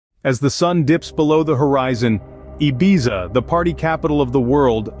As the sun dips below the horizon, Ibiza, the party capital of the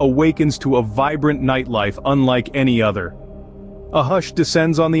world, awakens to a vibrant nightlife unlike any other. A hush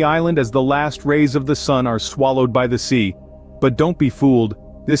descends on the island as the last rays of the sun are swallowed by the sea. But don't be fooled,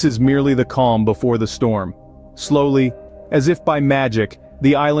 this is merely the calm before the storm. Slowly, as if by magic,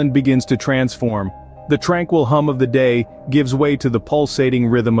 the island begins to transform. The tranquil hum of the day gives way to the pulsating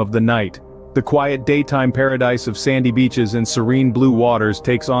rhythm of the night. The quiet daytime paradise of sandy beaches and serene blue waters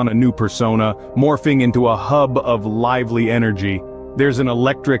takes on a new persona, morphing into a hub of lively energy. There's an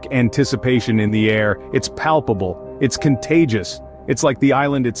electric anticipation in the air. It's palpable. It's contagious. It's like the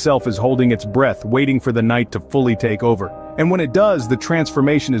island itself is holding its breath, waiting for the night to fully take over. And when it does, the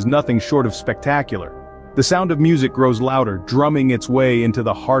transformation is nothing short of spectacular. The sound of music grows louder, drumming its way into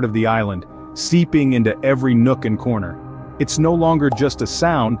the heart of the island, seeping into every nook and corner. It's no longer just a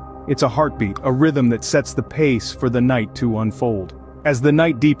sound, it's a heartbeat, a rhythm that sets the pace for the night to unfold. As the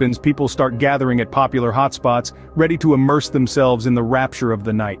night deepens, people start gathering at popular hotspots, ready to immerse themselves in the rapture of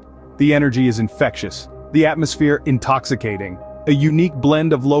the night. The energy is infectious, the atmosphere intoxicating. A unique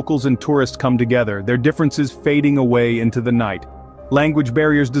blend of locals and tourists come together, their differences fading away into the night. Language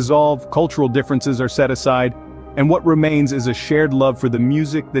barriers dissolve, cultural differences are set aside, and what remains is a shared love for the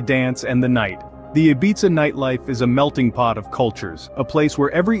music, the dance, and the night. The Ibiza nightlife is a melting pot of cultures, a place where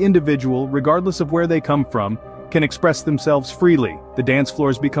every individual, regardless of where they come from, can express themselves freely. The dance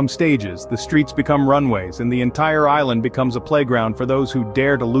floors become stages, the streets become runways, and the entire island becomes a playground for those who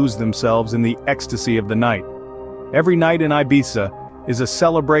dare to lose themselves in the ecstasy of the night. Every night in Ibiza is a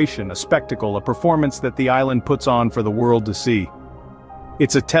celebration, a spectacle, a performance that the island puts on for the world to see.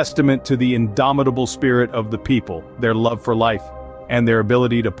 It's a testament to the indomitable spirit of the people, their love for life, and their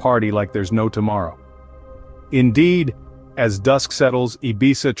ability to party like there's no tomorrow. Indeed, as dusk settles,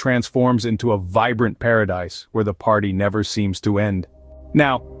 Ibiza transforms into a vibrant paradise where the party never seems to end.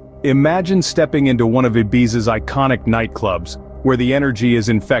 Now, imagine stepping into one of Ibiza's iconic nightclubs, where the energy is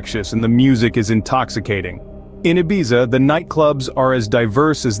infectious and the music is intoxicating. In Ibiza, the nightclubs are as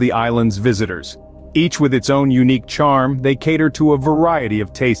diverse as the island's visitors. Each with its own unique charm, they cater to a variety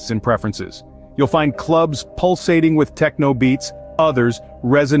of tastes and preferences. You'll find clubs pulsating with techno beats, others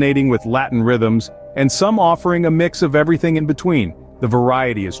resonating with Latin rhythms, and some offering a mix of everything in between. The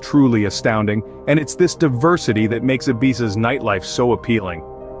variety is truly astounding, and it's this diversity that makes Ibiza's nightlife so appealing.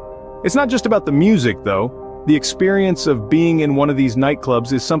 It's not just about the music, though. The experience of being in one of these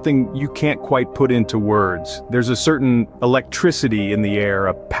nightclubs is something you can't quite put into words. There's a certain electricity in the air,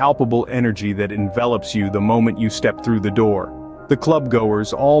 a palpable energy that envelops you the moment you step through the door. The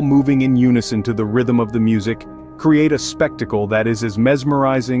clubgoers, all moving in unison to the rhythm of the music, create a spectacle that is as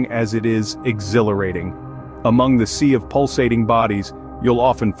mesmerizing as it is exhilarating. Among the sea of pulsating bodies, you'll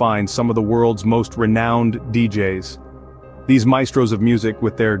often find some of the world's most renowned DJs. These maestros of music,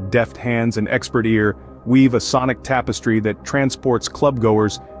 with their deft hands and expert ear, weave a sonic tapestry that transports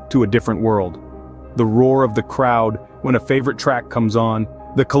clubgoers to a different world. The roar of the crowd when a favorite track comes on,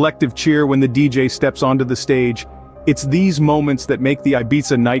 the collective cheer when the DJ steps onto the stage, it's these moments that make the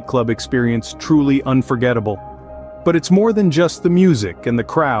Ibiza nightclub experience truly unforgettable. But it's more than just the music and the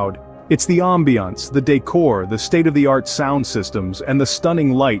crowd. It's the ambiance, the decor, the state-of-the-art sound systems, and the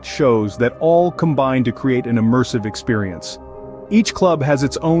stunning light shows that all combine to create an immersive experience. Each club has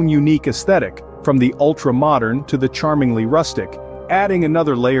its own unique aesthetic, from the ultra-modern to the charmingly rustic, adding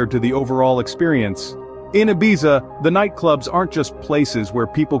another layer to the overall experience. In Ibiza, the nightclubs aren't just places where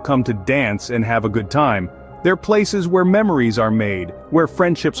people come to dance and have a good time. They're places where memories are made, where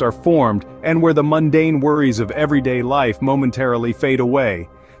friendships are formed, and where the mundane worries of everyday life momentarily fade away.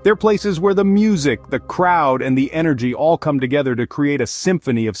 They're places where the music, the crowd, and the energy all come together to create a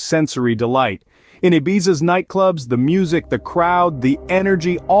symphony of sensory delight. In Ibiza's nightclubs, the music, the crowd, the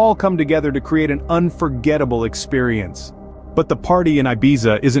energy all come together to create an unforgettable experience. But the party in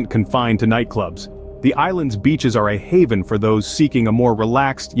Ibiza isn't confined to nightclubs. The island's beaches are a haven for those seeking a more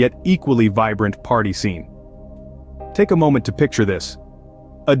relaxed yet equally vibrant party scene. Take a moment to picture this.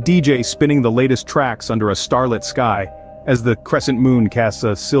 A DJ spinning the latest tracks under a starlit sky, as the crescent moon casts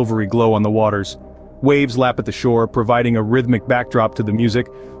a silvery glow on the waters. Waves lap at the shore, providing a rhythmic backdrop to the music,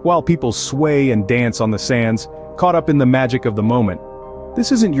 while people sway and dance on the sands, caught up in the magic of the moment.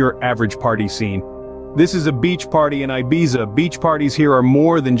 This isn't your average party scene. This is a beach party in Ibiza. Beach parties here are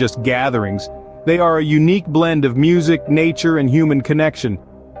more than just gatherings. They are a unique blend of music, nature, and human connection.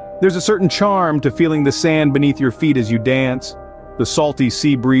 There's a certain charm to feeling the sand beneath your feet as you dance, the salty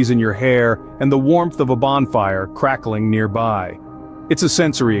sea breeze in your hair, and the warmth of a bonfire crackling nearby. It's a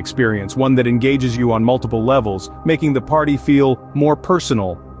sensory experience, one that engages you on multiple levels, making the party feel more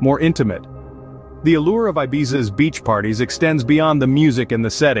personal, more intimate. The allure of Ibiza's beach parties extends beyond the music and the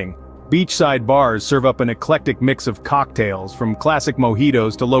setting. Beachside bars serve up an eclectic mix of cocktails, from classic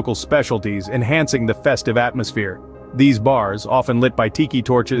mojitos to local specialties, enhancing the festive atmosphere. These bars, often lit by tiki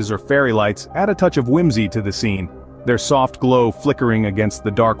torches or fairy lights, add a touch of whimsy to the scene, their soft glow flickering against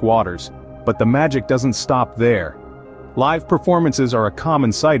the dark waters. But the magic doesn't stop there. Live performances are a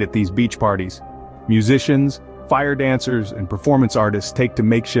common sight at these beach parties. Musicians, fire dancers, and performance artists take to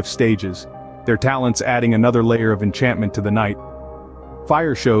makeshift stages, their talents adding another layer of enchantment to the night.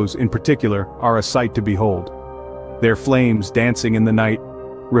 Fire shows, in particular, are a sight to behold. Their flames dancing in the night,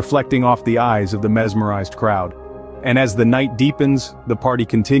 reflecting off the eyes of the mesmerized crowd. And as the night deepens, the party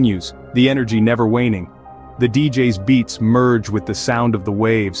continues, the energy never waning. The DJ's beats merge with the sound of the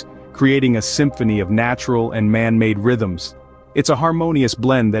waves, creating a symphony of natural and man-made rhythms. It's a harmonious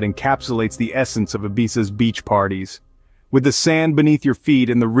blend that encapsulates the essence of Ibiza's beach parties. With the sand beneath your feet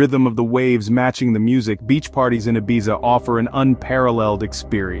and the rhythm of the waves matching the music, beach parties in Ibiza offer an unparalleled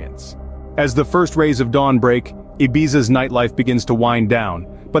experience. As the first rays of dawn break, Ibiza's nightlife begins to wind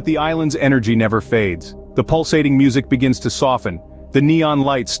down, but the island's energy never fades. The pulsating music begins to soften, the neon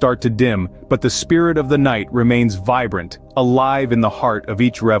lights start to dim, but the spirit of the night remains vibrant, alive in the heart of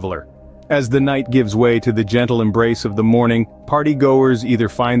each reveler. As the night gives way to the gentle embrace of the morning, party-goers either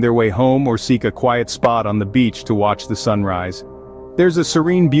find their way home or seek a quiet spot on the beach to watch the sunrise. There's a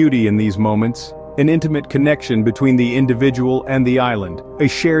serene beauty in these moments, an intimate connection between the individual and the island, a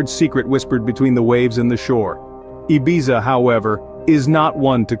shared secret whispered between the waves and the shore. Ibiza, however, is not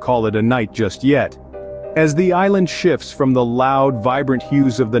one to call it a night just yet. As the island shifts from the loud, vibrant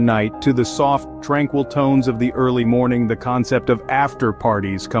hues of the night to the soft, tranquil tones of the early morning, the concept of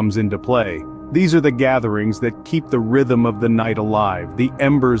after-parties comes into play. These are the gatherings that keep the rhythm of the night alive, the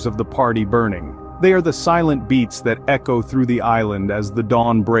embers of the party burning. They are the silent beats that echo through the island as the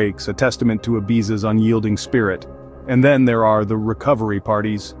dawn breaks, a testament to Ibiza's unyielding spirit. And then there are the recovery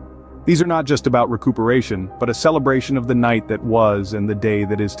parties. These are not just about recuperation, but a celebration of the night that was and the day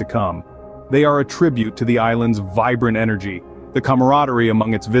that is to come. They are a tribute to the island's vibrant energy, the camaraderie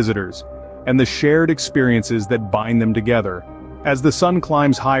among its visitors, and the shared experiences that bind them together. As the sun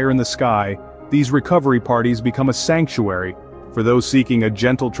climbs higher in the sky, these recovery parties become a sanctuary for those seeking a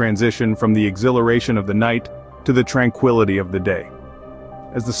gentle transition from the exhilaration of the night to the tranquility of the day.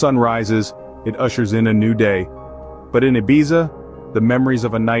 As the sun rises, it ushers in a new day. But in Ibiza, the memories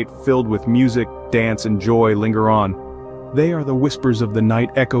of a night filled with music, dance, and joy linger on. They are the whispers of the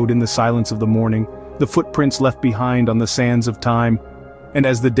night echoed in the silence of the morning, the footprints left behind on the sands of time. And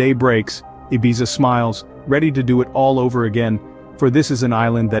as the day breaks, Ibiza smiles, ready to do it all over again, for this is an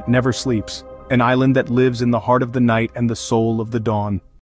island that never sleeps, an island that lives in the heart of the night and the soul of the dawn.